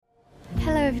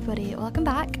everybody, welcome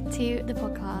back to the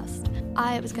podcast.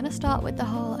 I was going to start with the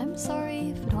whole I'm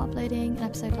sorry for not uploading an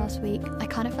episode last week. I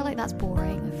kind of feel like that's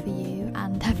boring for you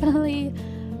and definitely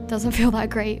doesn't feel that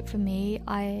great for me.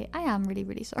 I am really,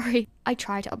 really sorry. I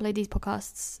try to upload these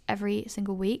podcasts every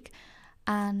single week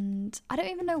and I don't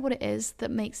even know what it is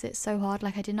that makes it so hard.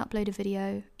 Like I didn't upload a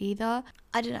video either.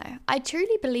 I don't know. I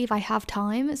truly believe I have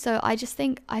time, so I just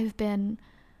think I've been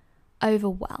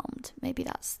overwhelmed. Maybe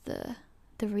that's the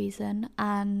reason.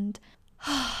 And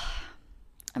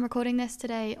I'm recording this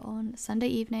today on Sunday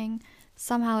evening.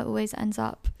 Somehow it always ends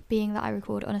up being that I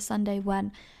record on a Sunday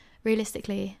when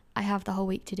realistically I have the whole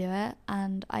week to do it,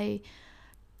 and I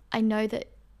know that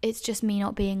it's just me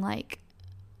not being like,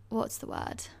 what's the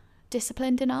word,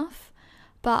 disciplined enough.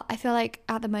 But I feel like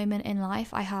at the moment in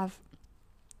life I have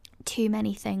too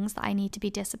many things that I need to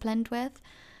be disciplined with,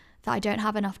 that I don't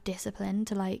have enough discipline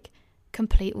to like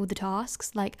complete all the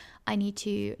tasks. Like I need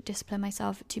to discipline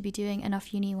myself to be doing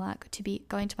enough uni work, to be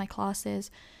going to my classes,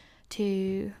 to,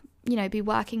 you know, be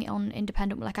working on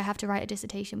independent, like I have to write a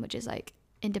dissertation, which is like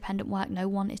independent work. No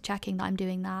one is checking that I'm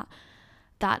doing that.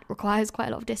 That requires quite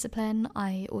a lot of discipline.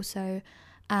 I also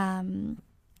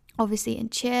obviously in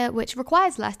cheer, which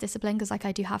requires less discipline because like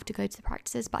I do have to go to the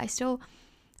practices, but I still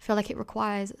feel like it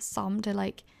requires some to,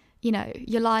 like, you know,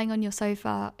 you're lying on your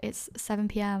sofa, it's 7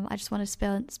 p.m, I just want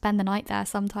to spend the night there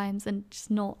sometimes and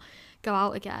just not go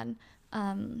out again.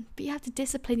 But you have to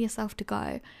discipline yourself to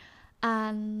go.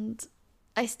 And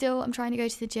I'm trying to go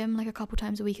to the gym like a couple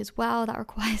times a week as well. That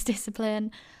requires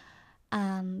discipline.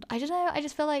 And I don't know, I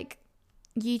just feel like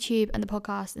YouTube and the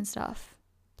podcast and stuff,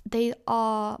 they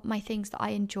are my things that I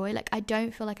enjoy. Like I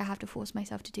don't feel like I have to force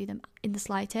myself to do them in the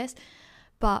slightest.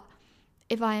 But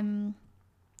if I'm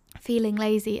feeling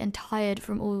lazy and tired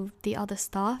from all the other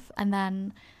stuff, and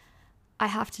then I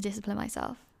have to discipline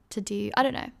myself to do, I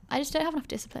don't know, I just don't have enough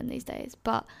discipline these days.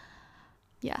 But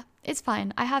yeah, it's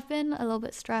fine. I have been a little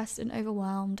bit stressed and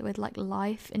overwhelmed with like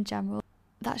life in general.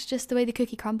 That's just the way the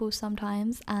cookie crumbles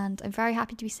sometimes, and I'm very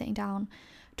happy to be sitting down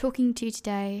talking to you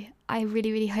today. I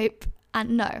really, really hope,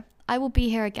 and no, I will be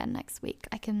here again next week.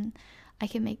 I can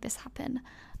make this happen.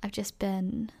 I've just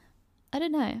been, I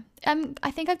don't know.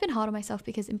 I think I've been hard on myself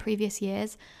because in previous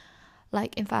years,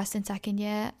 like in first and second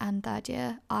year and third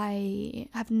year, I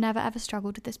have never ever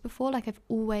struggled with this before. Like I've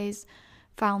always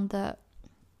found that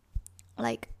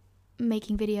like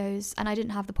making videos, and I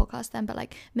didn't have the podcast then, but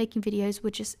like making videos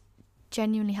would just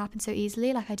genuinely happen so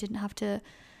easily. Like I didn't have to,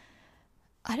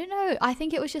 I don't know, I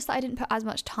think it was just that I didn't put as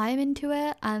much time into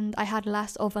it and I had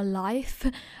less of a life.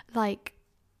 Like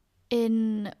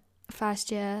in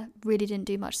first year, really didn't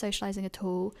do much socializing at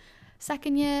all.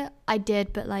 Second year, I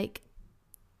did, but like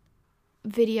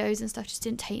videos and stuff just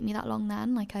didn't take me that long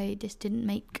then. Like I just didn't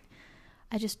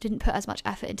put as much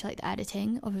effort into like the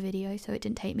editing of a video, so it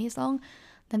didn't take me as long.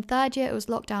 Then third year, it was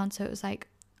lockdown, so it was like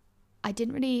I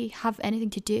didn't really have anything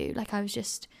to do. Like I was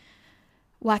just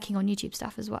working on YouTube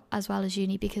stuff as well as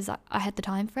uni because I had the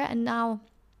time for it. And now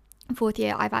fourth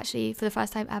year, I've actually for the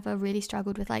first time ever really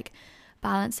struggled with like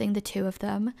balancing the two of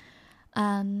them.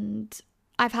 And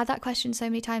I've had that question so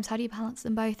many times, how do you balance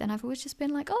them both? And I've always just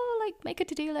been like, oh, like make a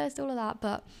to-do list, all of that.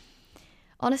 But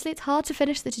honestly, it's hard to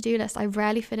finish the to-do list. I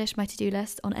rarely finish my to-do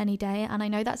list on any day, and I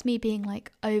know that's me being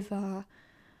like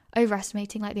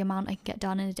overestimating like the amount I can get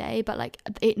done in a day, but like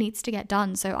it needs to get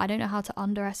done. So I don't know how to I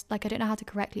don't know how to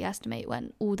correctly estimate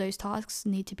when all those tasks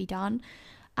need to be done.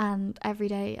 And every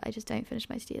day I just don't finish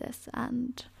my to-do list,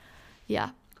 and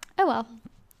yeah, oh well,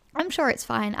 I'm sure it's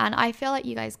fine, and I feel like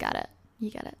you guys get it. You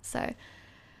get it. So,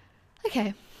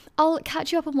 okay, I'll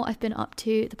catch you up on what I've been up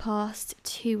to the past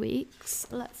 2 weeks.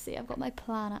 Let's see, I've got my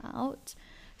planner out.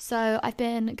 So I've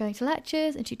been going to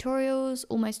lectures and tutorials.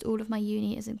 Almost all of my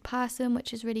uni is in person,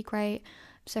 which is really great.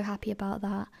 I'm so happy about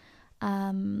that.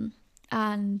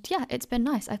 And yeah, it's been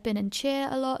nice. I've been in cheer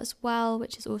a lot as well,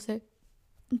 which has also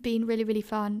been really, really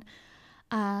fun.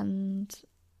 And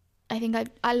I think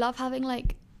I love having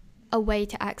like a way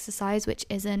to exercise which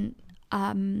isn't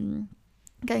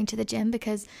going to the gym,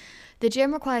 because the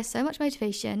gym requires so much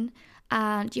motivation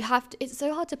and it's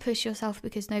so hard to push yourself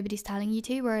because nobody's telling you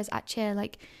to, whereas at cheer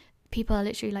like people are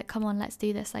literally like, come on, let's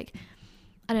do this. Like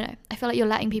I don't know, I feel like you're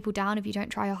letting people down if you don't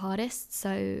try your hardest,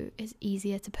 so it's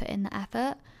easier to put in the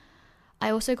effort. I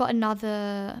also got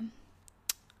another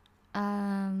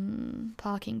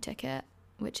parking ticket,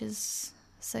 which is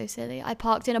so silly. I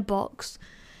parked in a box.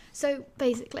 So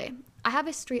basically I have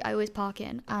a street I always park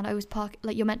in, and I always park,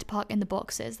 like, you're meant to park in the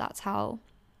boxes. That's how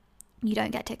you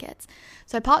don't get tickets.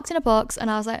 So I parked in a box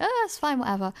and I was like, oh, it's fine,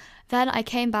 whatever. Then I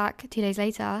came back 2 days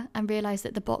later and realized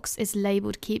that the box is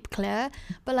labeled keep clear.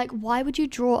 But like, why would you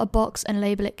draw a box and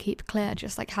label it keep clear?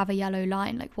 Just like have a yellow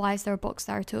line. Like, why is there a box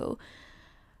there at all?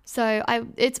 So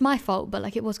it's my fault, but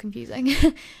like it was confusing.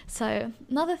 So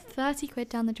another 30 quid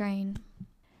down the drain.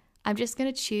 I'm just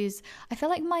going to choose. I feel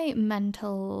like my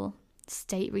mental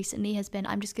state recently has been,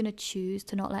 I'm just going to choose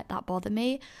to not let that bother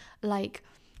me. Like,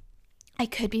 I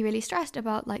could be really stressed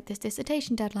about like this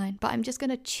dissertation deadline, but I'm just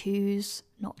going to choose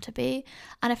not to be.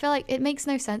 And I feel like it makes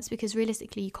no sense because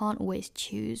realistically, you can't always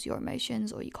choose your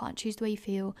emotions, or you can't choose the way you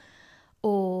feel,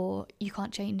 or you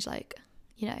can't change like,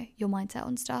 you know, your mindset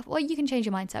on stuff. Or you can change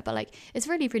your mindset, but like it's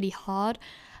really, really hard.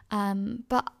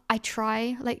 But I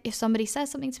try, like if somebody says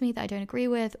something to me that I don't agree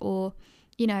with, or,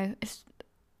 you know, if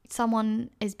someone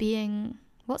is being,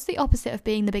 what's the opposite of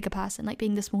being the bigger person, like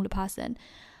being the smaller person?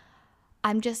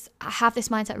 I have this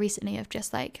mindset recently of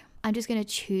just like, I'm just going to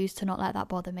choose to not let that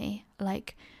bother me.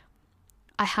 Like,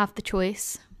 I have the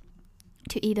choice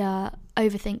to either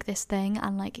overthink this thing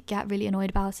and like get really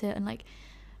annoyed about it and like,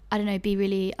 I don't know, be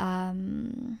really,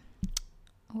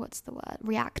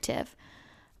 reactive.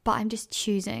 But I'm just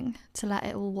choosing to let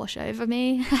it all wash over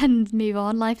me and move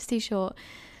on. Life's too short.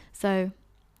 So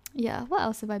yeah, what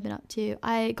else have I been up to?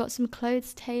 I got some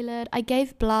clothes tailored. I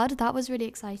gave blood. That was really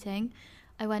exciting.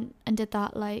 I went and did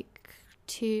that like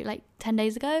 10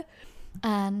 days ago,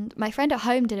 and my friend at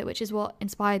home did it, which is what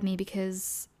inspired me,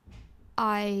 because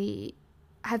I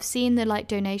have seen the like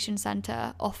donation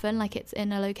center often, like it's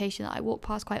in a location that I walk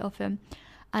past quite often,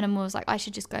 and I'm always like, I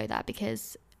should just go there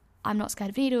because I'm not scared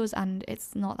of needles and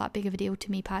it's not that big of a deal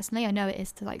to me personally. I know it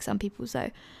is to like some people, so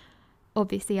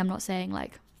obviously I'm not saying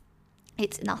like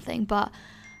it's nothing, but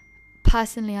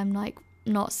personally I'm like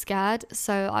not scared.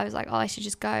 So I was like, oh, I should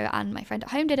just go, and my friend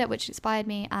at home did it, which inspired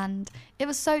me, and it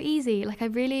was so easy. Like I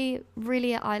really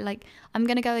I'm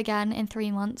gonna go again in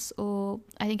 3 months, or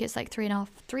I think it's like 3 to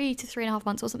 3.5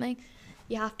 months or something.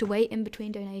 You have to wait in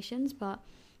between donations, but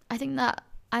I think that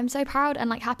I'm so proud and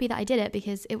like happy that I did it,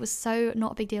 because it was so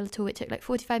not a big deal at all. It took like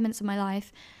 45 minutes of my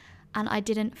life and I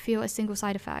didn't feel a single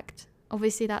side effect.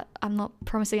 Obviously that I'm not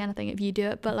promising anything if you do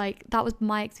it, but like that was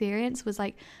my experience, was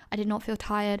like I did not feel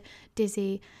tired,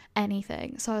 dizzy,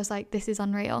 anything. So I was like, this is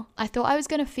unreal. I thought I was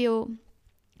going to feel,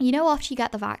 you know, after you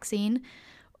get the vaccine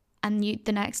and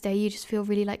the next day you just feel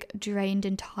really like drained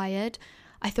and tired.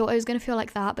 I thought I was going to feel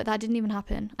like that, but that didn't even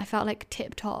happen. I felt like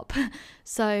tip top.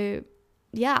 So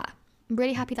yeah, I'm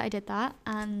really happy that I did that,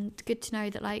 and good to know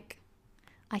that like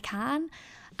I can.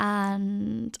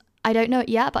 And I don't know it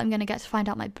yet, but I'm going to get to find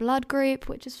out my blood group,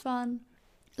 which is fun.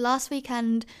 Last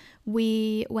weekend,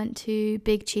 we went to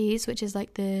Big Cheese, which is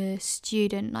like the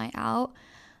student night out,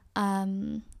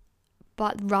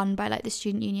 but run by like the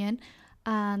student union.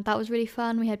 And that was really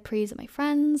fun. We had prees at my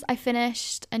friends. I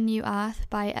finished A New Earth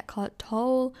by Eckhart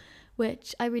Tolle,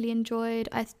 which I really enjoyed.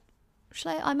 I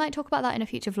might talk about that in a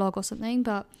future vlog or something,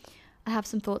 but I have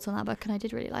some thoughts on that book and I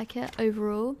did really like it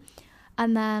overall.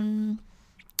 And then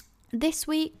this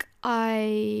week,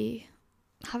 I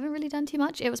haven't really done too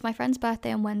much. It was my friend's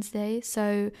birthday on Wednesday,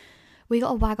 so we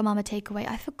got a Wagamama takeaway.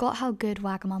 I forgot how good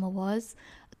Wagamama was.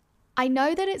 I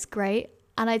know that it's great,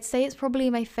 and I'd say it's probably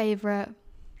my favourite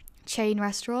chain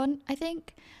restaurant, I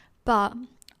think, but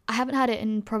I haven't had it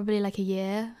in probably like a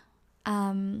year,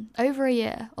 over a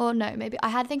year, or no, maybe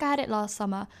I think I had it last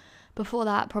summer. Before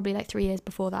that, probably like 3 years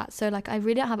before that, so like I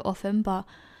really don't have it often, but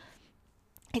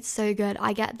it's so good.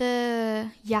 I get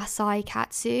the Yasai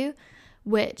Katsu,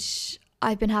 which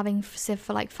I've been having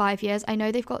for like 5 years. I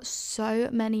know they've got so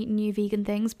many new vegan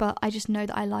things, but I just know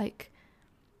that I like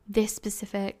this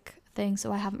specific thing,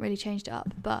 so I haven't really changed it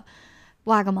up. But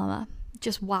Wagamama,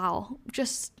 just wow.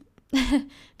 Just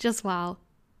wow.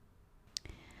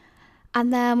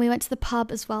 And then we went to the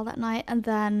pub as well that night, and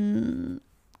then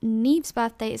Neve's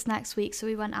birthday is next week, so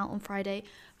we went out on Friday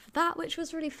for that, which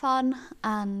was really fun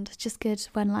and just good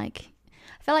when like,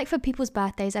 I feel like for people's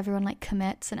birthdays everyone like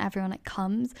commits and everyone like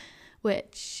comes,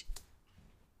 which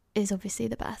is obviously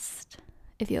the best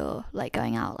if you're like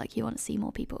going out, like you want to see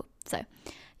more people. So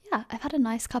yeah, I've had a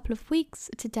nice couple of weeks.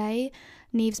 Today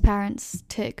Neve's parents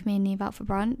took me and Neve out for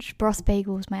brunch. Bros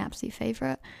Bagel was my absolute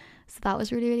favourite, so that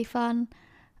was really, really fun.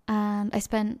 And I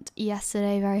spent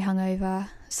yesterday very hungover,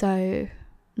 so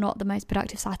not the most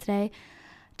productive Saturday.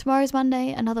 Tomorrow's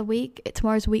Monday, another week.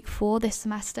 Tomorrow's week 4 this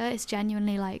semester. It's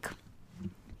genuinely like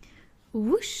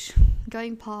whoosh,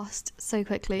 going past so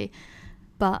quickly,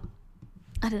 but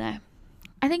I don't know.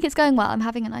 I think it's going well. I'm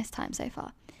having a nice time so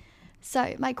far.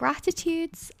 So my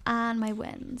gratitudes and my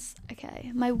wins.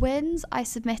 Okay, my wins, I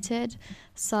submitted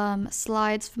some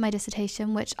slides for my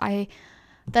dissertation,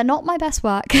 they're not my best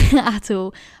work at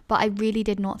all, but I really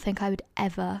did not think I would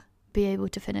ever be able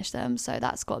to finish them. So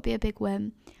that's got to be a big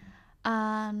win.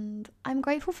 And I'm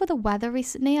grateful for the weather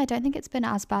recently. I don't think it's been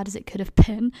as bad as it could have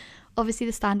been. Obviously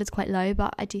the standard's quite low,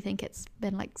 but I do think it's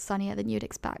been like sunnier than you'd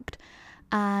expect.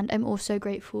 And I'm also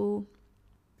grateful,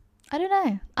 I don't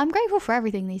know, I'm grateful for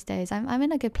everything these days. I'm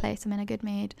in a good place, I'm in a good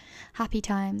mood, happy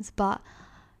times. But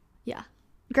yeah,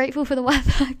 grateful for the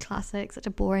weather. Classic, such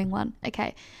a boring one.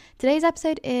 Okay, today's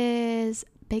episode is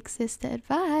Big Sister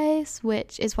Advice,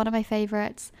 which is one of my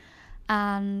favorites,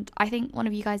 and I think one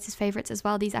of you guys' favorites as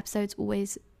well. These episodes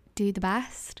always do the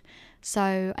best,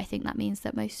 so I think that means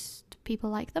that most people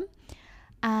like them.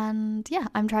 And yeah,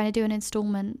 I'm trying to do an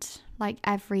installment like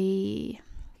every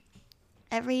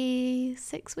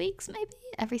 6 weeks, maybe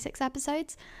every 6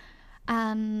 episodes,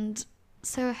 and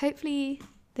so hopefully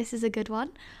this is a good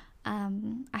one. I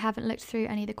haven't looked through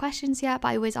any of the questions yet, but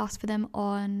I always ask for them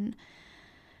on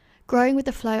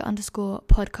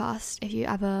growingwiththeflow_podcast. If you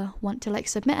ever want to like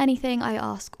submit anything, I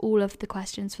ask all of the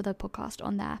questions for the podcast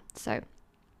on there. So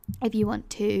if you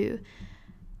want to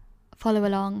follow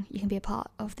along, you can be a part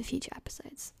of the future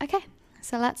episodes. Okay,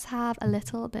 so let's have a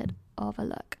little bit of a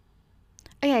look.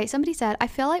 Okay, somebody said, I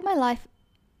feel like my life...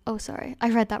 Oh, sorry, I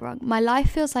read that wrong. My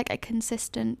life feels like a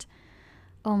consistent...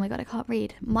 Oh my god, I can't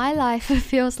read. My life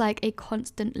feels like a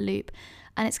constant loop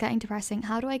and it's getting depressing.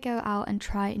 How do I go out and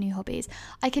try new hobbies?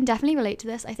 I can definitely relate to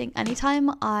this. I think anytime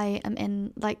I am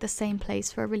in like the same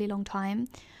place for a really long time,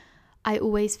 I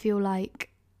always feel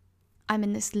like I'm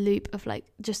in this loop of like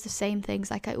just the same things.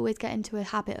 Like I always get into a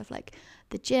habit of like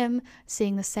the gym,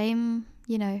 seeing the same,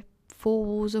 4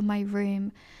 walls of my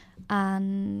room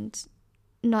and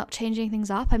not changing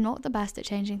things up. I'm not the best at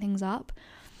changing things up.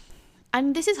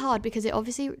 And this is hard because it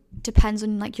obviously depends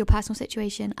on like your personal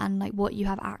situation and like what you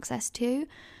have access to,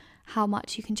 how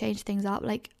much you can change things up.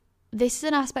 Like this is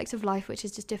an aspect of life which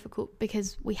is just difficult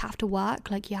because we have to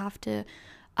work, like you have to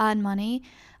earn money,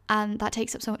 and that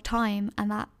takes up so much time,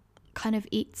 and that kind of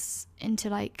eats into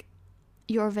like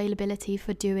your availability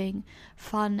for doing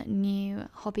fun new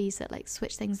hobbies that like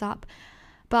switch things up.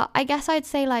 But I guess I'd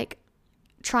say like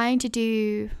trying to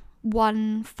do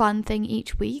one fun thing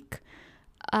each week,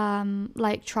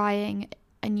 like trying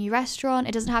a new restaurant.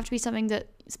 It doesn't have to be something that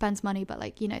spends money, but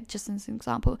like, just as an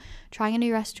example, trying a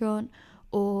new restaurant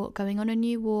or going on a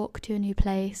new walk to a new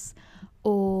place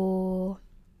or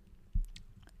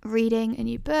reading a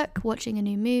new book, watching a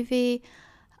new movie.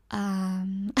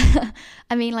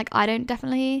 I mean, like I don't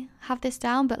definitely have this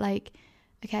down, but like,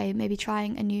 okay, maybe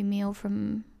trying a new meal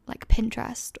from like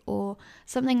Pinterest or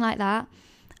something like that,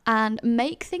 and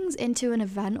make things into an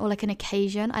event or like an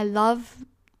occasion. I love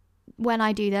when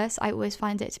I do this. I always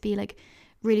find it to be like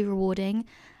really rewarding.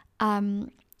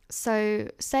 So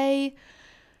say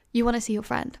you want to see your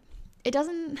friend. It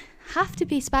doesn't have to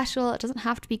be special, it doesn't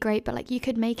have to be great, but like you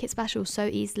could make it special so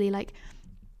easily. Like,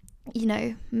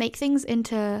 make things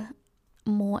into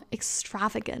more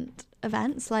extravagant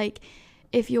events. Like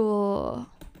if you're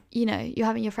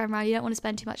having your friend around, you don't want to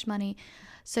spend too much money,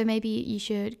 so maybe you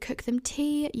should cook them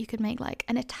tea. You could make like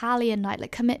an Italian night,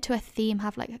 like commit to a theme,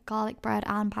 have like garlic bread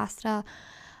and pasta,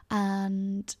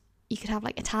 and you could have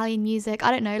like Italian music.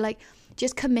 I don't know, like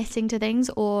just committing to things.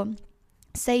 Or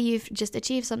say you've just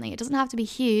achieved something, it doesn't have to be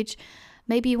huge.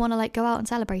 Maybe you want to like go out and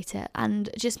celebrate it, and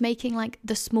just making like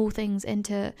the small things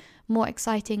into more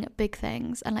exciting big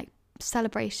things and like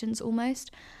celebrations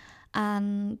almost.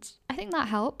 And I think that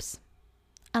helps,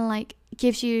 and like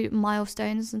gives you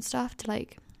milestones and stuff to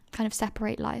like kind of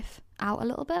separate life out a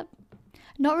little bit.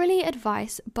 Not really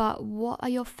advice, but what are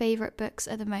your favorite books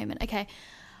at the moment? Okay,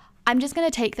 I'm just going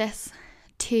to take this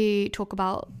to talk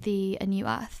about A New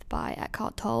Earth by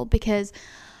Eckhart Tolle, because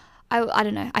I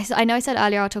don't know. I know I said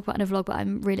earlier I'll talk about it in a vlog, but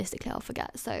I'll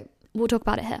forget. So we'll talk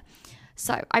about it here.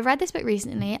 So I read this book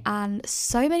recently, and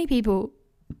so many people,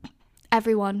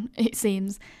 everyone it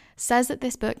seems, says that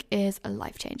this book is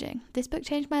life-changing. This book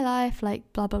changed my life,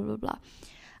 like blah, blah, blah, blah.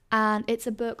 And it's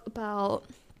a book about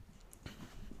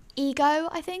ego,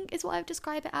 I think is what I've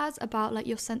described it as, about like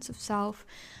your sense of self,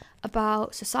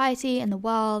 about society and the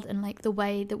world, and like the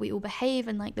way that we all behave,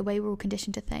 and like the way we're all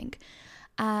conditioned to think.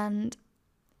 And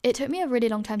it took me a really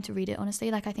long time to read it, honestly.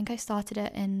 Like I think I started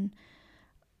it in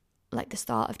like the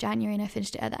start of January and I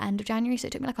finished it at the end of January, so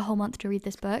it took me like a whole month to read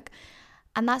this book.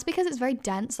 And that's because it's very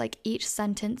dense. Like each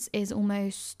sentence is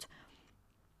almost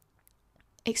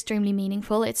extremely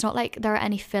meaningful. It's not like there are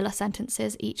any filler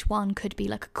sentences. Each one could be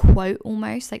like a quote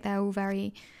almost. Like they're all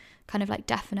very kind of like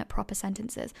definite proper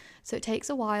sentences. So it takes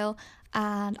a while.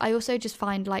 And I also just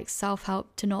find like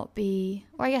self-help to not be,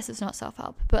 or I guess it's not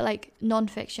self-help, but like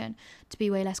non-fiction to be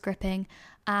way less gripping.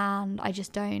 And I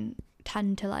just don't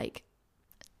tend to like,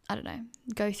 I don't know,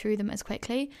 go through them as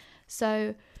quickly.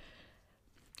 So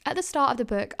at the start of the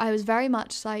book, I was very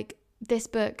much like, this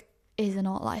book is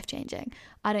not life-changing.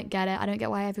 I don't get it. I don't get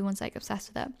why everyone's like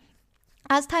obsessed with it.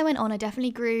 As time went on, I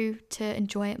definitely grew to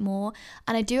enjoy it more,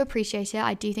 and I do appreciate it.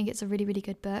 I do think it's a really, really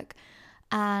good book,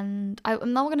 and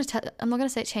I'm not gonna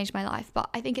say it changed my life, but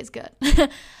I think it's good.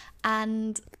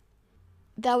 And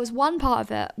there was one part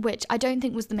of it which I don't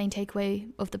think was the main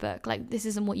takeaway of the book. Like, this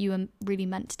isn't what you were really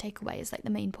meant to take away, is like the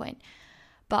main point.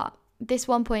 But this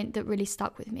one point that really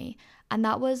stuck with me, and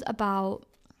that was about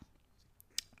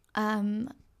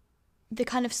the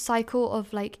kind of cycle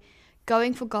of like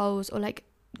going for goals, or like,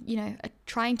 you know,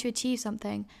 trying to achieve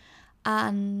something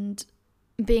and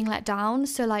being let down.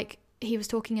 So like, he was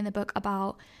talking in the book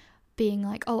about being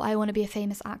like, oh, I want to be a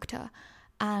famous actor.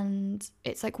 And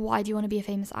it's like, why do you want to be a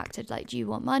famous actor? Like, do you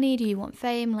want money? Do you want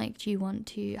fame? Like, do you want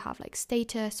to have like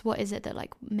status? What is it that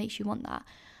like makes you want that?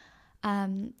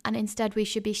 And instead we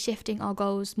should be shifting our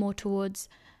goals more towards,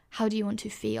 how do you want to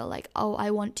feel? Like, oh,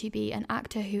 I want to be an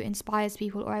actor who inspires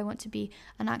people, or I want to be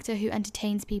an actor who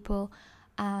entertains people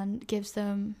and gives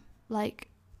them like,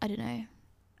 I don't know,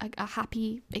 a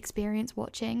happy experience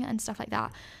watching and stuff like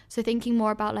that. So thinking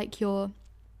more about like your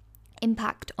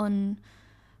impact on,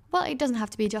 well, it doesn't have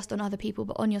to be just on other people,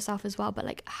 but on yourself as well. But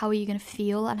like, how are you going to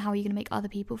feel, and how are you going to make other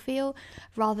people feel,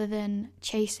 rather than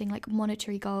chasing like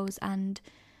monetary goals and,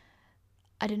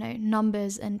 I don't know,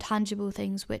 numbers and tangible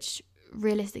things which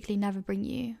realistically never bring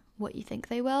you what you think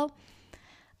they will.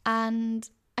 And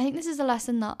I think this is a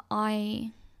lesson that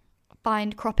I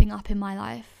find cropping up in my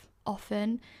life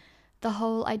often. The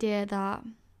whole idea that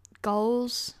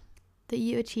goals that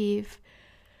you achieve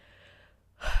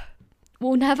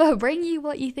will never bring you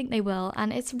what you think they will.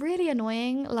 And it's really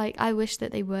annoying. Like, I wish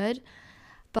that they would.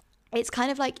 But it's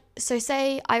kind of like, so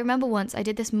say, I remember once I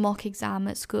did this mock exam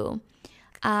at school,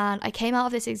 and I came out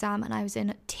of this exam and I was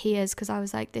in tears because I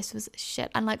was like, this was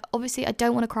shit. And like, obviously I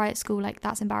don't want to cry at school. Like,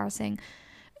 that's embarrassing.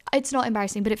 It's not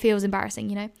embarrassing, but it feels embarrassing,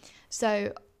 you know?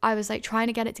 So I was like trying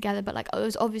to get it together, but like, I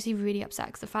was obviously really upset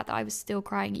because the fact that I was still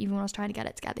crying even when I was trying to get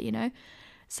it together, you know?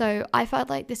 So I felt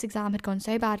like this exam had gone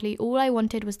so badly. All I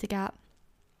wanted was to get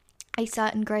a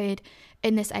certain grade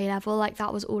in this A level. Like,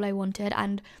 that was all I wanted.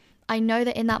 And I know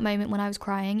that in that moment when I was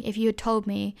crying, if you had told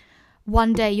me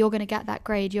one day you're going to get that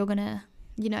grade, you're going to,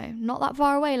 you know, not that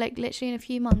far away, like literally in a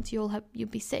few months, you'll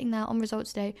be sitting there on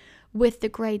results day with the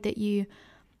grade that you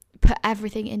put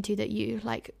everything into, that you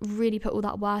like really put all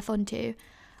that worth onto.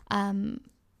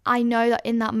 I know that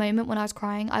in that moment when I was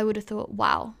crying, I would have thought,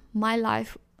 wow, my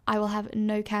life, I will have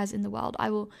no cares in the world. I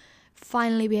will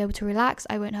finally be able to relax.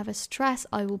 I won't have a stress.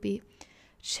 I will be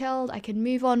chilled. I can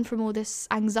move on from all this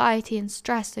anxiety and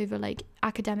stress over like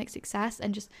academic success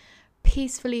and just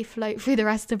peacefully float through the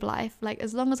rest of life. Like,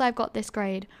 as long as I've got this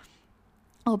grade,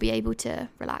 I'll be able to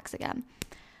relax again.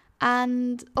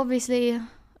 And obviously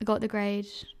I got the grade.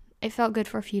 It felt good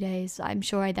for a few days. I'm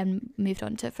sure I then moved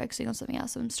on to focusing on something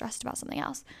else and stressed about something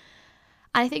else.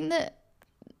 And I think that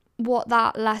what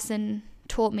that lesson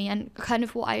taught me, and kind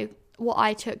of what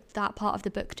I took that part of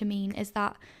the book to mean, is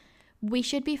that we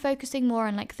should be focusing more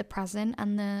on like the present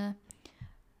and the,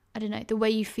 I don't know, the way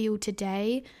you feel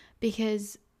today,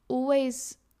 because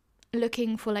always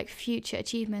looking for like future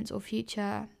achievements or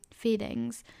future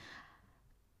feelings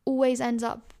always ends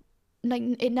up like,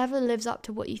 it never lives up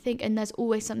to what you think, and there's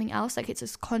always something else. Like, it's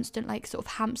this constant like sort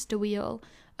of hamster wheel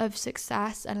of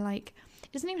success, and like,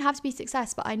 it doesn't even have to be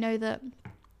success, but I know that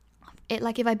it,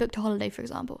 like, if I booked a holiday, for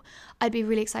example, I'd be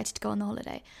really excited to go on the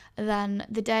holiday. Then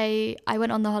the day I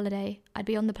went on the holiday, I'd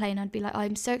be on the plane, I'd be like, oh,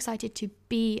 I'm so excited to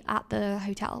be at the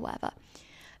hotel or whatever.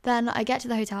 Then I get to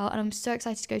the hotel and I'm so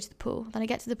excited to go to the pool. Then I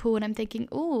get to the pool and I'm thinking,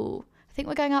 oh, I think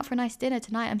we're going out for a nice dinner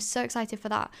tonight. I'm so excited for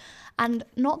that. And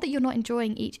not that you're not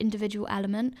enjoying each individual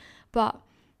element, but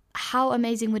how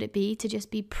amazing would it be to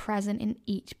just be present in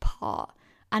each part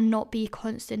and not be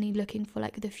constantly looking for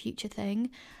like the future thing.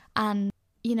 And,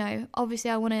 you know, obviously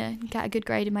I want to get a good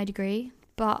grade in my degree,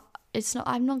 but it's not,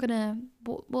 I'm not going to,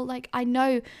 well, like, I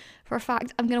know for a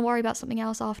fact I'm going to worry about something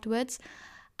else afterwards.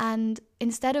 And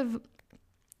instead of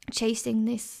chasing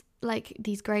this, like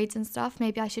these grades and stuff,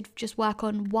 maybe I should just work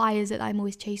on, why is it I'm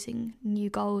always chasing new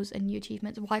goals and new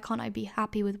achievements? Why can't I be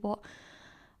happy with what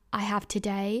I have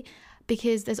today?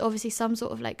 Because there's obviously some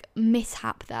sort of like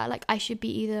mishap there. Like, I should be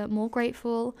either more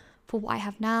grateful for what I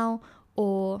have now,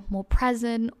 or more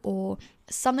present, or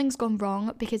something's gone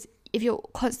wrong, because if you're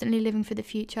constantly living for the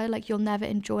future, like you're never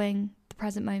enjoying the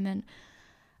present moment.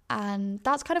 And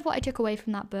that's kind of what I took away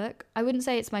from that book. I wouldn't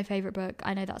say it's my favorite book.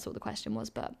 I know that's what the question was,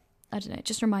 but I don't know,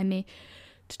 just remind me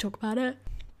to talk about it.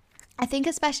 I think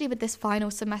especially with this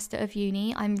final semester of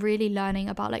uni, I'm really learning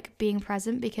about like being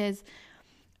present, because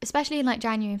especially in like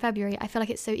January and February, I feel like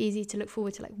it's so easy to look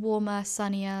forward to like warmer,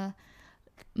 sunnier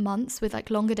months with like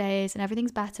longer days and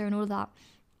everything's better and all of that.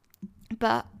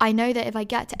 But I know that if I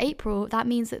get to April, that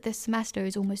means that this semester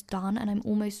is almost done and I'm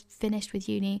almost finished with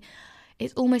uni.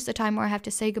 It's almost a time where I have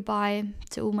to say goodbye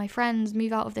to all my friends,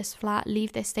 move out of this flat,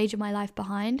 leave this stage of my life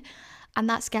behind. And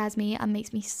that scares me and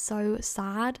makes me so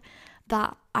sad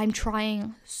that I'm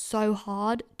trying so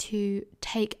hard to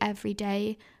take every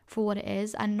day for what it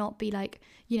is and not be like,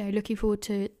 you know, looking forward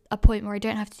to a point where I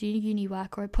don't have to do uni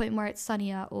work, or a point where it's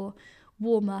sunnier or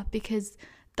warmer, because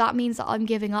that means that I'm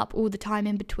giving up all the time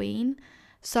in between.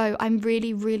 So I'm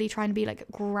really, really trying to be like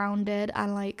grounded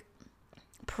and like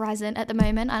present at the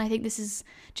moment. And I think this is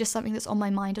just something that's on my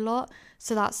mind a lot.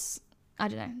 So that's, I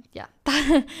don't know, yeah.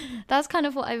 That's kind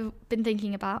of what I've been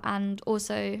thinking about, and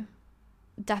also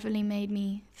definitely made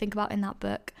me think about in that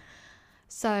book.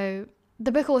 So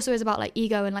the book also is about like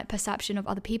ego and like perception of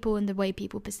other people and the way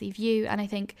people perceive you. And I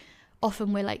think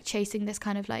often we're like chasing this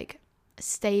kind of like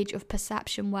stage of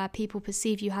perception where people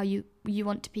perceive you how you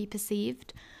want to be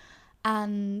perceived.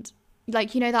 And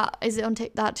like, you know, that is it on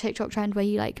that TikTok trend where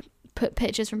you like put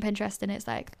pictures from Pinterest and it's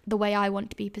like, the way I want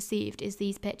to be perceived is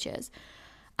these pictures.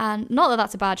 And not that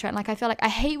that's a bad trend. Like, I feel like I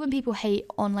hate when people hate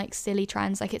on like silly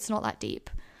trends. Like, it's not that deep.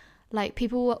 Like,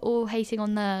 people were all hating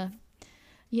on the,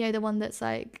 you know, the one that's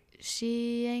like,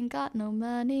 she ain't got no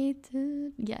money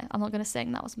to, yeah, I'm not gonna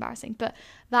sing, that was embarrassing, but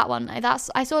that one,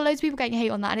 I saw loads of people getting hate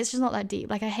on that, and it's just not that deep.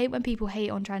 Like, I hate when people hate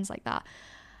on trends like that,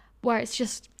 where it's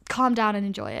just calm down and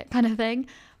enjoy it kind of thing.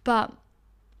 But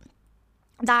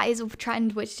that is a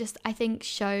trend which just, I think,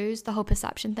 shows the whole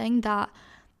perception thing, that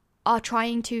are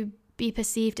trying to be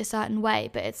perceived a certain way,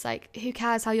 but it's like, who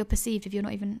cares how you're perceived if you're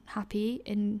not even happy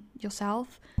in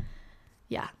yourself?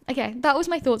 Yeah, okay, that was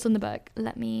my thoughts on the book.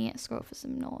 Let me scroll for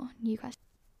some more new questions.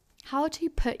 How to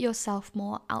put yourself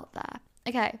more out there.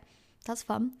 Okay, that's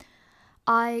fun.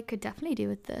 I could definitely do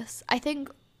with this. I think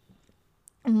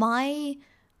my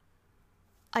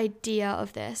idea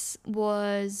of this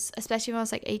was, especially when I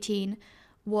was like 18,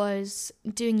 was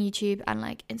doing YouTube and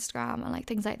like Instagram and like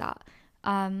things like that.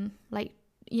 Like,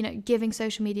 you know, giving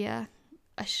social media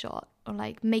a shot, or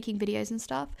like making videos and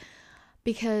stuff,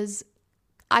 because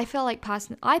I feel like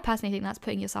I personally think that's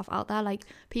putting yourself out there. Like,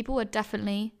 people are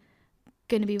definitely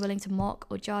going to be willing to mock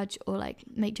or judge or like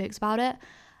make jokes about it.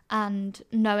 And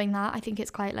knowing that, I think it's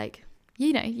quite like,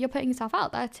 you know, you're putting yourself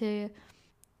out there to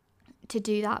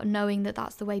do that, knowing that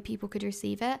that's the way people could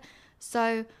receive it.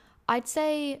 So I'd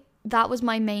say that was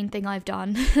my main thing I've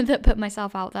done that put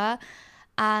myself out there.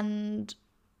 And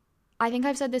I think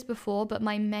I've said this before, but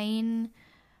my main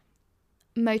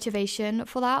motivation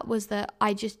for that was that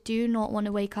I just do not want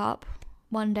to wake up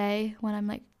one day when I'm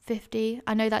like 50.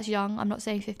 I know that's young. I'm not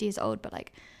saying 50 is old, but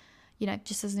like, you know,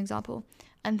 just as an example,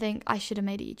 and think I should have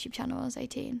made a YouTube channel when I was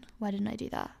 18. Why didn't I do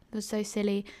that? It was so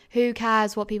silly. Who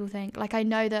cares what people think? Like, I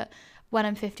know that when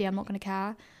I'm 50, I'm not going to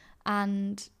care.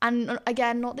 And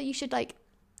again, not that you should like,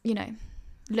 you know,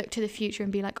 look to the future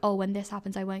and be like, oh, when this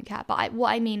happens, I won't care. But what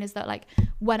I mean is that like,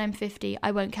 when I'm 50,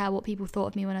 I won't care what people thought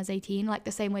of me when I was 18. Like,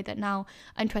 the same way that now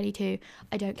I'm 22,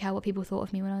 I don't care what people thought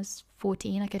of me when I was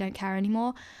 14. Like, I don't care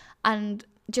anymore. And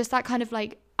just that kind of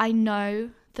like, I know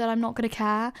that I'm not going to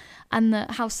care, and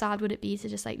that how sad would it be to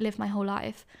just like live my whole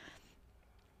life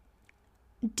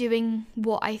doing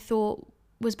what I thought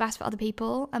was best for other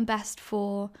people and best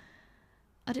for,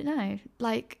 I don't know,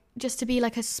 like, just to be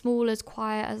like as small, as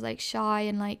quiet, as like shy,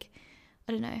 and like,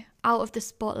 I don't know, out of the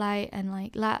spotlight, and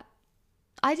like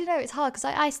I don't know, it's hard because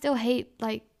I still hate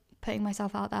like putting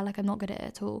myself out there. Like, I'm not good at it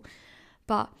at all,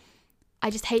 but I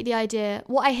just hate the idea.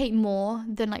 What I hate more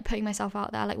than like putting myself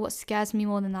out there, like what scares me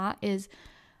more than that, is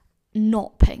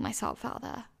not putting myself out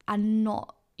there and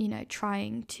not, you know,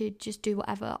 trying to just do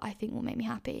whatever I think will make me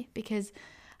happy. Because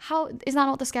how is that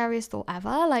not the scariest thought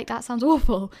ever? Like, that sounds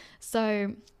awful.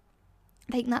 So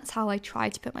I think that's how I try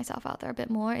to put myself out there a bit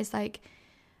more, is like,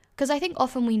 because I think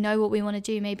often we know what we want to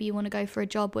do. Maybe you want to go for a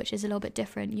job which is a little bit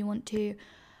different. You want to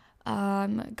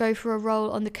go for a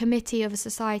role on the committee of a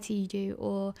society you do,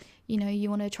 or, you know, you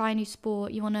want to try a new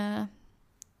sport, you want to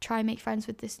try and make friends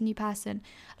with this new person.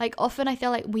 Like, often I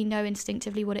feel like we know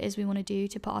instinctively what it is we want to do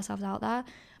to put ourselves out there,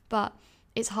 but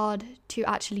it's hard to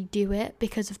actually do it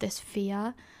because of this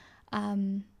fear.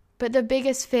 But the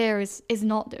biggest fear is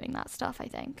not doing that stuff, I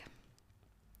think.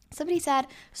 Somebody said,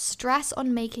 stress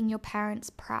on making your parents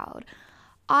proud.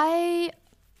 I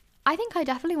think I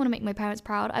definitely want to make my parents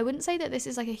proud. I wouldn't say that this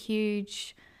is like a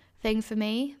huge thing for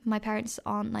me. My parents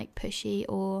aren't like pushy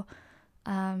or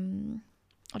I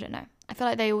don't know. I feel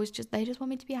like they just want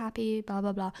me to be happy, blah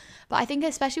blah blah. But I think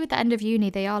especially with the end of uni,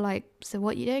 they are like, so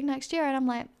what are you doing next year? And I'm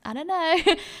like, I don't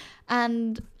know.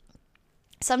 And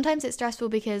sometimes it's stressful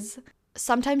because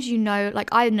sometimes like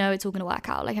I know it's all going to work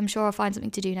out. Like I'm sure I'll find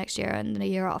something to do next year and the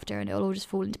year after and it'll all just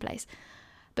fall into place.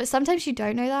 But sometimes you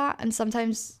don't know that, and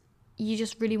sometimes you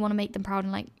just really want to make them proud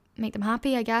and like make them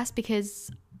happy, I guess, because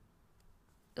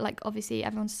like obviously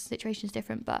everyone's situation is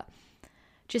different, but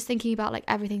just thinking about like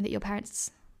everything that your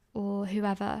parents or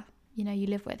whoever, you know, you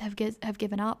live with have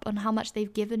given up, on how much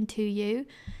they've given to you,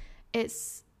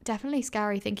 it's definitely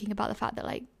scary thinking about the fact that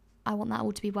like I want that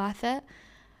all to be worth it.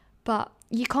 But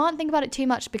you can't think about it too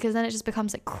much because then it just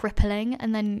becomes like crippling,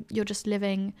 and then you're just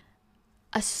living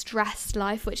a stressed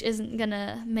life, which isn't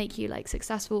gonna make you like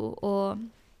successful or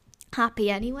happy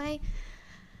anyway.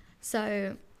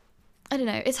 So I don't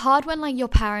know, it's hard when like your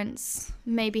parents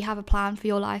maybe have a plan for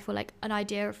your life or like an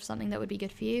idea of something that would be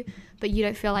good for you, but you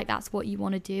don't feel like that's what you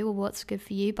want to do or what's good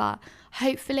for you. But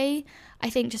hopefully, I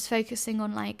think just focusing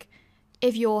on like,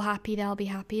 if you're happy, they'll be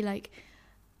happy. Like,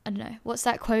 I don't know, what's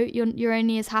that quote? You're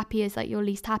only as happy as like your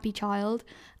least happy child.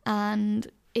 And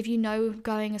if you know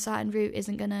going a certain route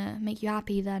isn't gonna make you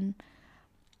happy, then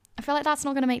I feel like that's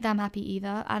not gonna make them happy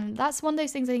either. And that's one of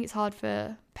those things I think it's hard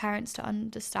for parents to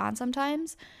understand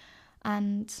sometimes,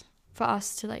 and for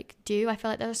us to like do. I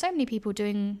feel like there are so many people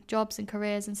doing jobs and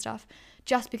careers and stuff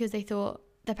just because they thought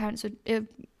their parents would,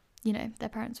 their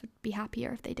parents would be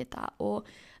happier if they did that, or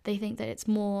they think that it's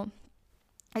more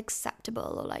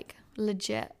acceptable or like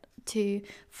legit to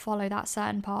follow that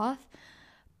certain path.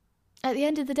 At the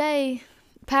end of the day,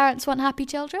 parents want happy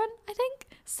children, I think.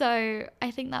 So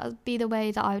I think that would be the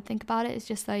way that I would think about it, is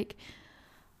just like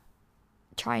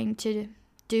trying to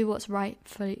do what's right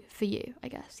for you, I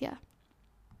guess. Yeah.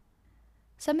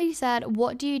 Somebody said,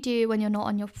 what do you do when you're not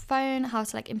on your phone? How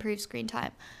to like improve screen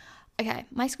time? Okay,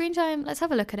 my screen time, let's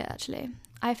have a look at it actually.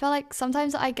 I feel like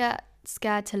sometimes I get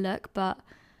scared to look, but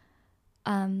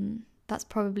that's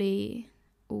probably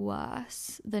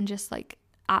worse than just like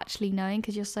actually knowing,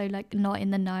 because you're so like not in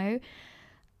the know.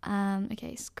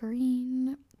 Okay,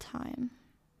 screen time.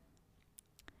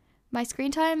 My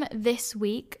screen time this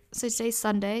week, so today's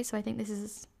Sunday, so I think this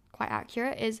is quite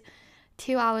accurate, is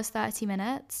 2 hours 30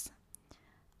 minutes.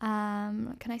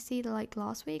 Can I see the like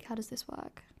last week? How does this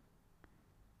work?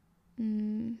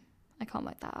 I can't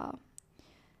work that out.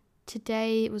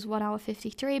 Today it was 1 hour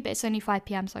 53, but it's only 5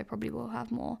 p.m, so I probably will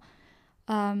have more.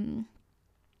 2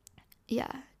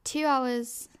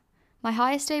 hours. My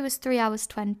highest day was 3 hours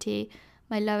 20.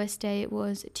 My lowest day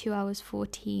was 2 hours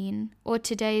 14. Or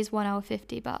today's 1 hour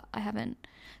 50, but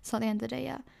it's not the end of the day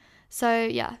yet. So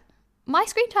yeah, my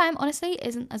screen time honestly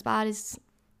isn't as bad as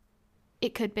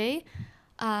it could be.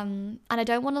 And I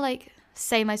don't want to like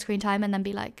say my screen time and then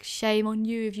be like, shame on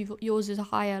you if yours is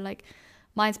higher. Like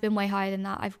mine's been way higher than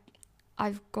that.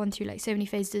 I've gone through like so many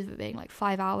phases of it being like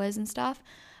 5 hours and stuff.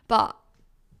 But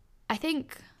I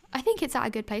think it's at a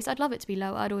good place. I'd love it to be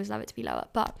lower. I'd always love it to be lower.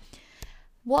 But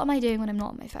what am I doing when I'm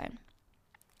not on my phone?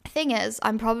 The thing is,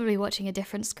 I'm probably watching a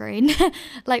different screen,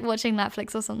 like watching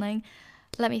Netflix or something.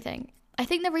 Let me think. I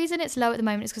think the reason it's low at the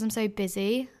moment is because I'm so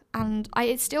busy. And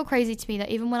it's still crazy to me that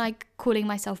even when I'm calling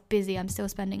myself busy, I'm still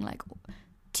spending like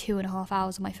 2.5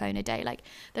 hours on my phone a day. Like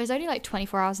there's only like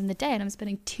 24 hours in the day and I'm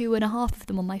spending 2.5 of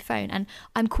them on my phone, and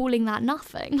I'm calling that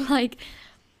nothing. Like,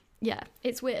 yeah,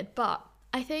 it's weird. But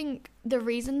I think the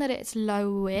reason that it's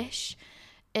lowish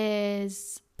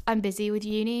is I'm busy with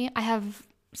uni. I have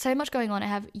so much going on. I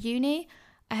have uni,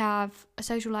 I have a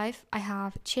social life, I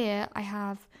have cheer, I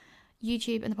have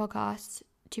YouTube and the podcast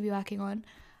to be working on,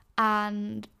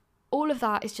 and all of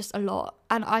that is just a lot,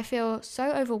 and I feel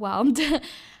so overwhelmed.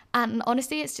 And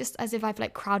honestly, it's just as if I've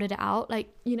like crowded it out. Like,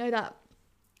 you know that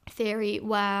theory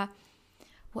where,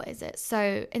 what is it?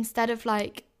 So instead of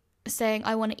like saying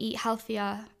I want to eat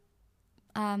healthier,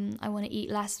 I want to eat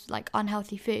less like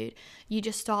unhealthy food, you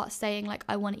just start saying like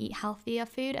I want to eat healthier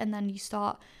food, and then you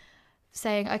start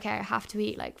saying, okay, I have to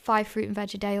eat like 5 fruit and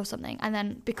veg a day or something, and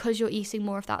then because you're eating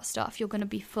more of that stuff, you're going to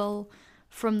be full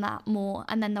from that more,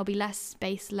 and then there'll be less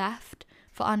space left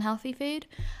for unhealthy food.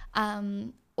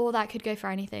 Or that could go for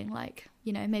anything, like,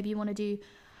 you know, maybe you want to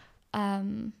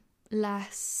do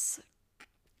less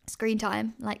screen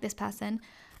time like this person,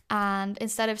 and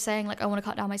instead of saying like I want to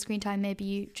cut down my screen time, maybe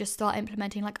you just start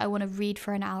implementing like I want to read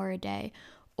for an hour a day,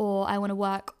 or I want to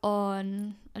work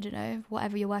on, I don't know,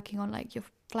 whatever you're working on, like your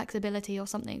flexibility or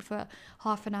something for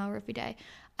half an hour every day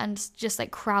and just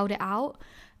like crowd it out.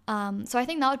 So I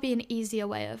think that would be an easier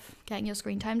way of getting your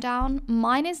screen time down.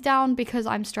 Mine is down because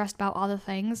I'm stressed about other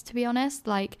things, to be honest.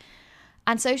 Like,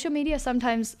 and social media,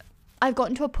 sometimes I've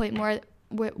gotten to a point where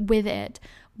with it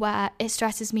where it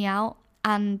stresses me out,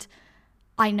 and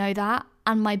I know that,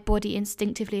 and my body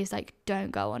instinctively is like,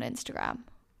 don't go on Instagram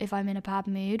if I'm in a bad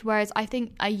mood. Whereas I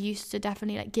think I used to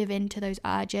definitely like give in to those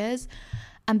urges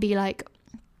and be like,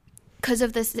 because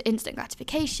of this instant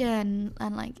gratification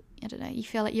and like, I don't know, you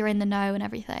feel like you're in the know and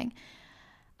everything.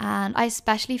 And I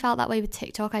especially felt that way with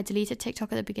TikTok. I deleted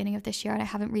TikTok at the beginning of this year and I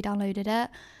haven't re-downloaded it.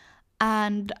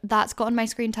 And that's gotten my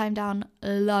screen time down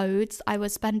loads. I'd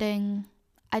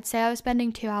say I was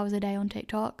spending 2 hours a day on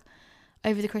TikTok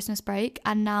over the Christmas break.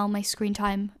 And now my screen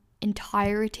time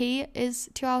entirety is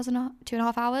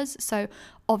 2.5 hours. So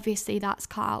obviously that's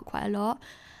cut out quite a lot.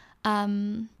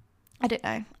 I don't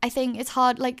know. I think it's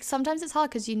hard. Like, sometimes it's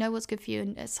hard because you know what's good for you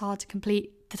and it's hard to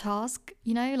complete the task,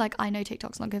 you know? Like, I know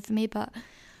TikTok's not good for me, but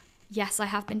yes, I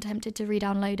have been tempted to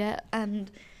re-download it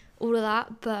and all of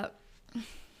that. But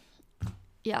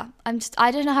yeah,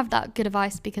 I don't have that good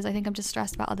advice because I think I'm just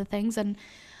stressed about other things. And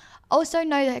also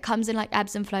know that it comes in like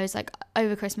ebbs and flows. Like,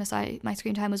 over Christmas, my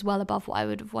screen time was well above what I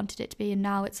would have wanted it to be. And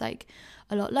now it's like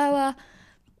a lot lower.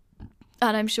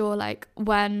 And I'm sure like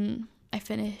when I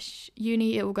finish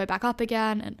uni, it will go back up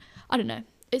again. And I don't know.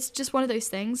 It's just one of those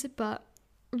things. But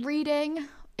reading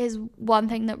is one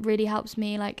thing that really helps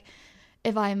me. Like,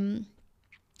 if I'm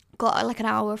got like an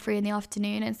hour free in the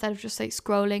afternoon, instead of just like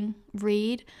scrolling,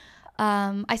 read.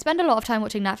 I spend a lot of time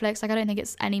watching Netflix. Like, I don't think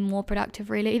it's any more productive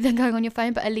really than going on your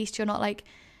phone, but at least you're not like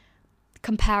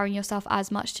comparing yourself as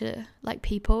much to like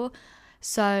people.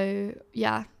 So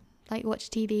yeah, like watch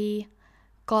TV,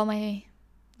 go on my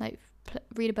like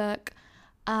read a book,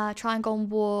 try and go on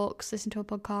walks, listen to a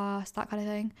podcast, that kind of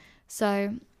thing.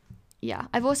 So yeah,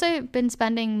 I've also been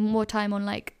spending more time on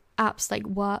like apps like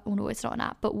no, it's not an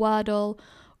app, but Wordle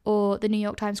or the New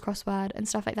York Times crossword and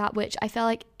stuff like that, which I feel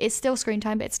like it's still screen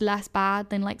time, but it's less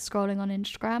bad than like scrolling on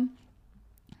Instagram.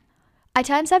 I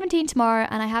turn 17 tomorrow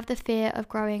and I have the fear of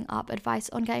growing up.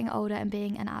 Advice on getting older and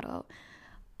being an adult.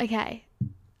 Okay,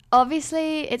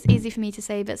 obviously it's easy for me to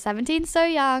say, but 17's so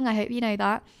young. I hope you know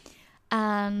that.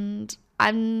 And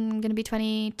I'm going to be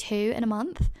 22 in a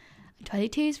month.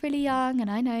 22 is really young and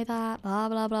I know that, blah,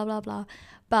 blah, blah, blah, blah.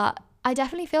 But I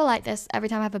definitely feel like this every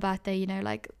time I have a birthday, you know,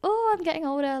 like, oh, I'm getting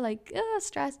older, like,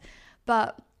 stress.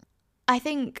 But I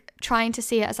think trying to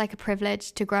see it as like a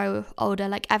privilege to grow older,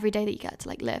 like every day that you get to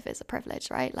like live is a privilege,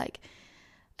 right? Like,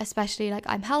 especially like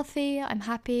I'm healthy, I'm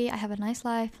happy, I have a nice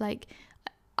life, like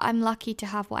I'm lucky to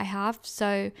have what I have.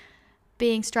 So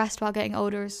being stressed while getting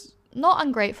older is not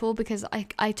ungrateful, because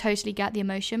I totally get the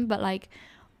emotion, but like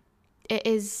it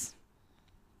is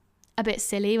a bit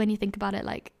silly when you think about it,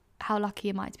 like how lucky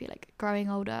am I to be like growing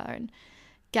older and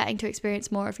getting to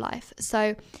experience more of life.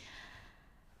 So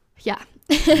yeah.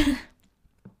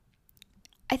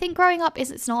 I think growing up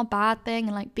it's not a bad thing,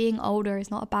 and like being older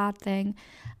is not a bad thing.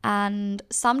 And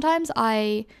sometimes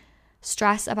I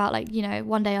stress about like, you know,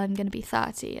 one day I'm going to be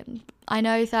 30, and I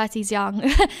know 30's young,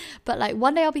 but like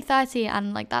one day I'll be 30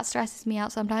 and like that stresses me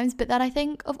out sometimes. But then I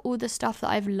think of all the stuff that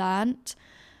I've learnt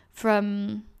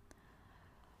from,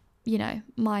 you know,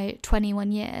 my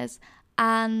 21 years,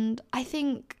 and I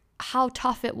think how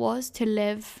tough it was to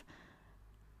live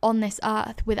on this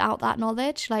earth without that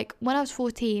knowledge. Like when I was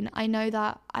 14, I know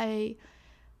that it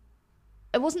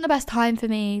wasn't the best time for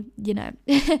me, you know.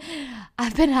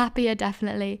 I've been happier,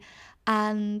 definitely.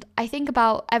 And I think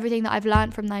about everything that I've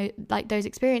learned from those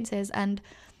experiences, and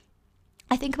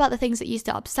I think about the things that used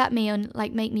to upset me and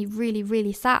like make me really,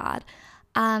 really sad.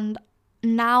 And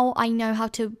now I know how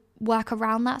to work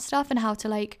around that stuff and how to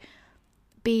like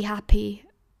be happy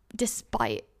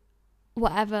despite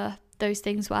whatever those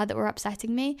things were that were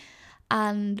upsetting me.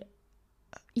 And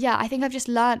yeah, I think I've just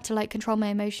learned to like control my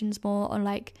emotions more, or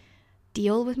like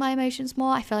deal with my emotions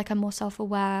more. I feel like I'm more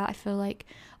self-aware. I feel like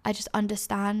I just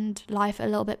understand life a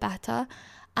little bit better.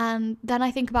 And then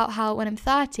I think about how when I'm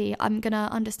 30, I'm gonna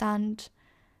understand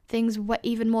things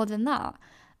even more than that,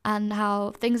 and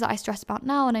how things that I stress about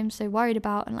now and I'm so worried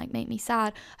about and like make me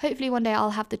sad, hopefully one day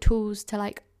I'll have the tools to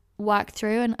like work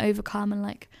through and overcome and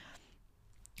like,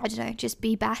 I don't know, just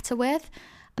be better with.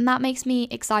 And that makes me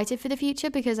excited for the future,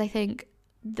 because I think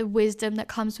the wisdom that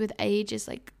comes with age is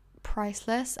like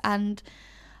priceless. And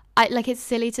I like, it's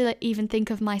silly to even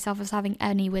think of myself as having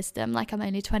any wisdom, like I'm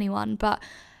only 21, but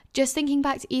just thinking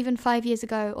back to even 5 years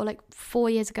ago, or like 4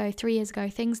 years ago, 3 years ago,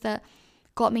 things that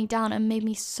got me down and made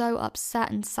me so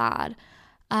upset and sad,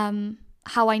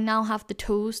 how I now have the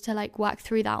tools to like work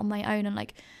through that on my own and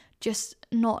like just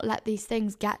not let these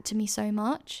things get to me so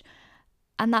much.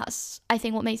 And that's, I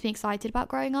think, what makes me excited about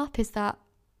growing up, is that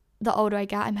the older I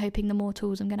get, I'm hoping the more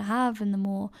tools I'm going to have and the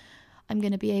more I'm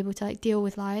going to be able to like deal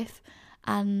with life.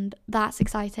 And that's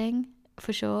exciting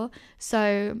for sure.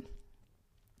 So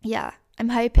yeah, I'm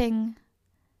hoping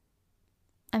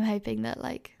that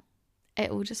like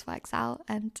it all just works out.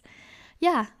 And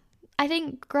yeah, I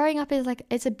think growing up is like,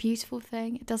 it's a beautiful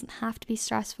thing. It doesn't have to be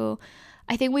stressful.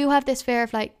 I think we all have this fear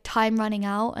of like time running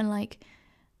out and like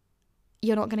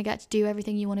you're not going to get to do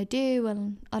everything you want to do,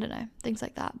 and I don't know, things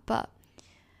like that. But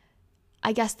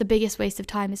I guess the biggest waste of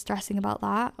time is stressing about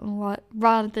that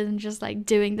rather than just like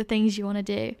doing the things you want to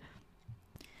do.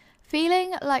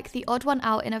 Feeling like the odd one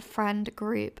out in a friend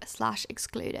group /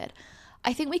 excluded.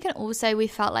 I think we can all say we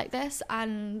felt like this,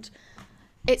 and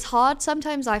it's hard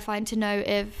sometimes, I find, to know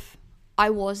if I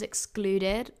was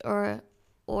excluded or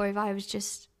if I was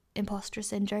just imposter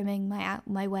syndroming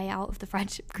my way out of the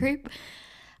friendship group.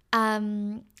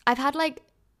 I've had like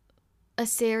I've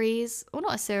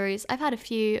had a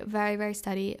few very, very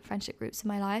steady friendship groups in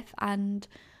my life, and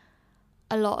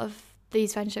a lot of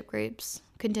these friendship groups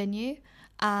continue.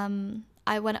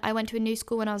 I went to a new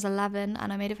school when I was 11,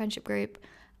 and I made a friendship group,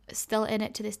 still in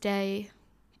it to this day,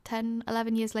 10,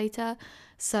 11 years later.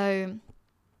 So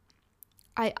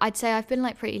I'd say I've been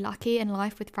like pretty lucky in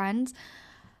life with friends.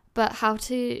 But how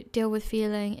to deal with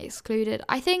feeling excluded,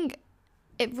 I think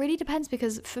it really depends,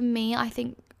 because for me, I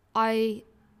think I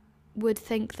would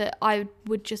think that I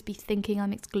would just be thinking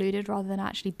I'm excluded rather than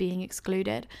actually being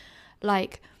excluded.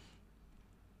 Like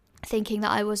thinking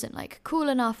that I wasn't like cool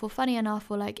enough or funny enough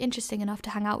or like interesting enough to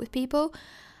hang out with people,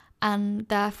 and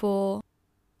therefore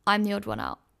I'm the odd one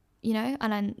out, you know,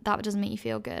 and then that doesn't make you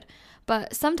feel good.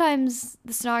 But sometimes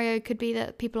the scenario could be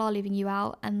that people are leaving you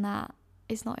out, and that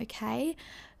is not okay.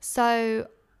 So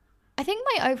I think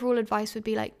my overall advice would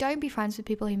be like, don't be friends with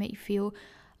people who make you feel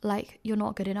like you're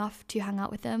not good enough to hang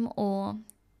out with them, or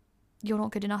you're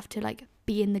not good enough to like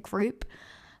be in the group.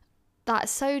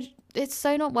 It's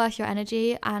so not worth your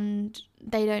energy, and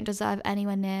they don't deserve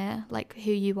anywhere near like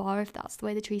who you are if that's the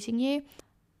way they're treating you,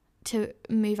 to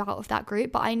move out of that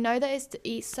group. But I know that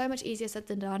it's so much easier said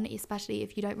than done, especially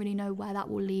if you don't really know where that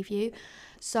will leave you.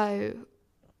 So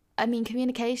I mean,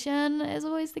 communication is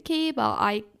always the key, but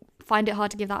I find it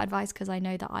hard to give that advice because I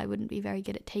know that I wouldn't be very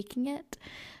good at taking it.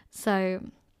 So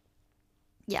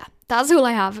yeah, that's all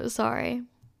I have. Sorry.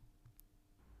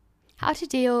 How to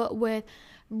deal with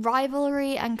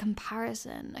rivalry and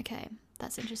comparison. Okay,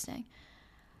 that's interesting.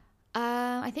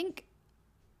 I think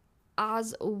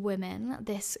as women,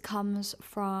 this comes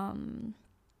from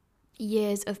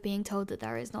years of being told that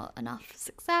there is not enough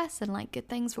success and like good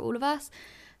things for all of us.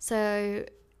 So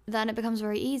then it becomes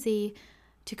very easy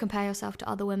to compare yourself to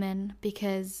other women,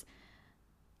 because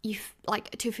you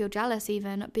like to feel jealous,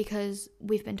 even because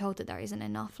we've been told that there isn't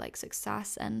enough like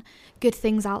success and good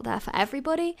things out there for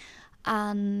everybody.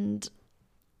 And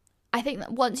I think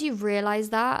that once you realize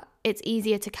that, it's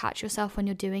easier to catch yourself when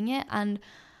you're doing it. And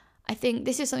I think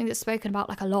this is something that's spoken about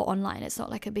like a lot online. It's not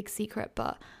like a big secret,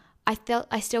 but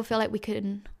I still feel like we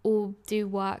can all do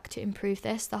work to improve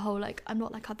this. The whole like, I'm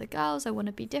not like other girls, I want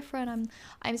to be different,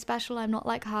 I'm special, I'm not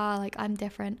like her, like I'm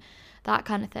different, that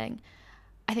kind of thing.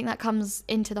 I think that comes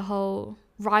into the whole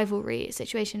rivalry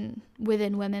situation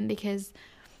within women, because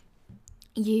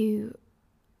you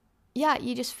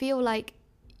just feel like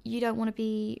you don't want to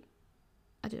be,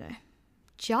 I don't know,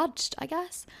 judged, I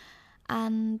guess.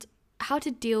 And how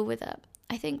to deal with it.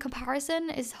 I think comparison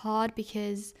is hard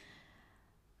because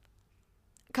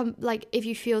like if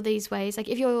you feel these ways, like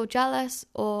if you're jealous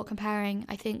or comparing,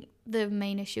 I think the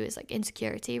main issue is like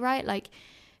insecurity, right? Like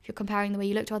if you're comparing the way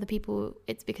you look to other people,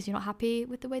 it's because you're not happy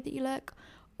with the way that you look.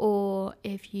 Or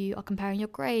if you are comparing your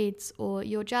grades, or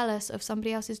you're jealous of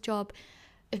somebody else's job,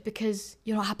 it's because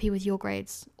you're not happy with your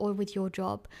grades or with your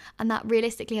job. And that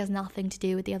realistically has nothing to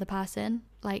do with the other person,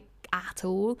 like at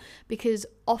all, because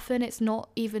often it's not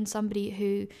even somebody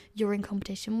who you're in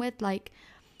competition with. Like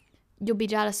you'll be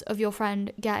jealous of your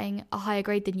friend getting a higher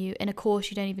grade than you in a course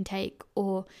you don't even take,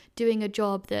 or doing a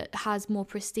job that has more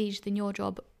prestige than your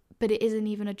job, but it isn't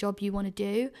even a job you want to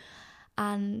do.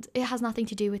 And it has nothing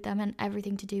to do with them and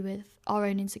everything to do with our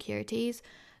own insecurities.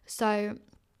 So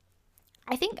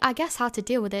I guess how to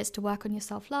deal with it is to work on your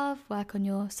self-love, work on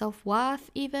your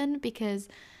self-worth even, because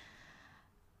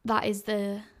that is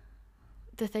the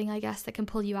thing, I guess, that can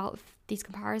pull you out of these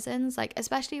comparisons, like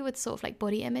especially with sort of like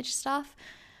body image stuff.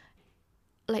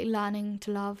 Like learning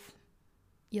to love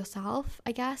yourself,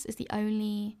 I guess, is the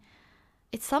only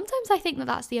it's sometimes I think that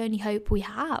that's the only hope we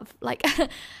have. Like,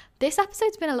 this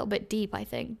episode's been a little bit deep, I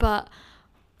think, but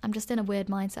I'm just in a weird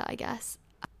mindset, I guess.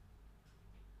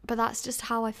 But that's just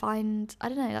how I find, I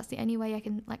don't know, that's the only way I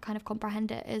can like kind of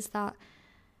comprehend it, is that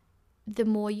the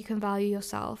more you can value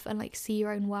yourself and like see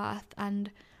your own worth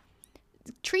and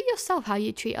treat yourself how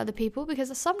you treat other people,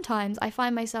 because sometimes I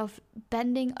find myself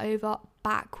bending over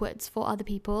backwards for other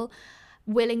people,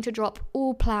 willing to drop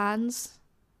all plans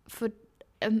for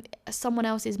someone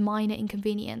else's minor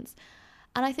inconvenience.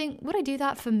 And I think, would I do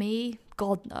that for me?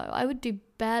 God, no. I would do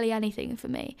barely anything for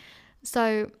me.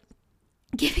 So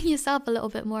giving yourself a little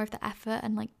bit more of the effort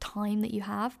and like time that you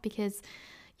have, because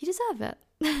you deserve it.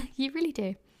 You really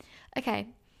do. Okay,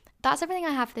 that's everything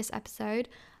I have for this episode.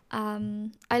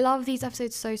 I love these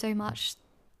episodes so much.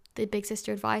 The Big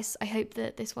Sister advice. I hope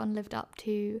that this one lived up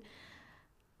to,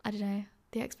 I don't know,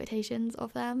 the expectations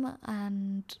of them.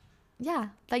 And yeah,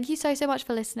 thank you so much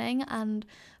for listening and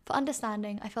for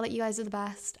understanding. I feel like you guys are the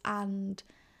best, and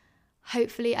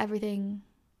hopefully everything,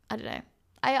 I don't know.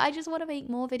 I just want to make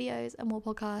more videos and more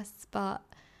podcasts, but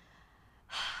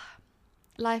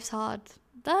life's hard.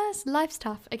 Life's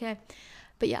tough. Okay.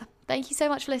 But yeah, thank you so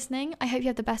much for listening. I hope you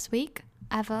have the best week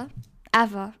ever.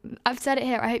 I've said it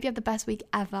here. I hope you have the best week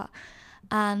ever.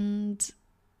 And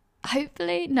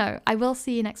hopefully, I will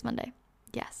see you next Monday.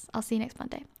 Yes, I'll see you next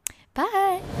Monday.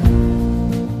 Bye.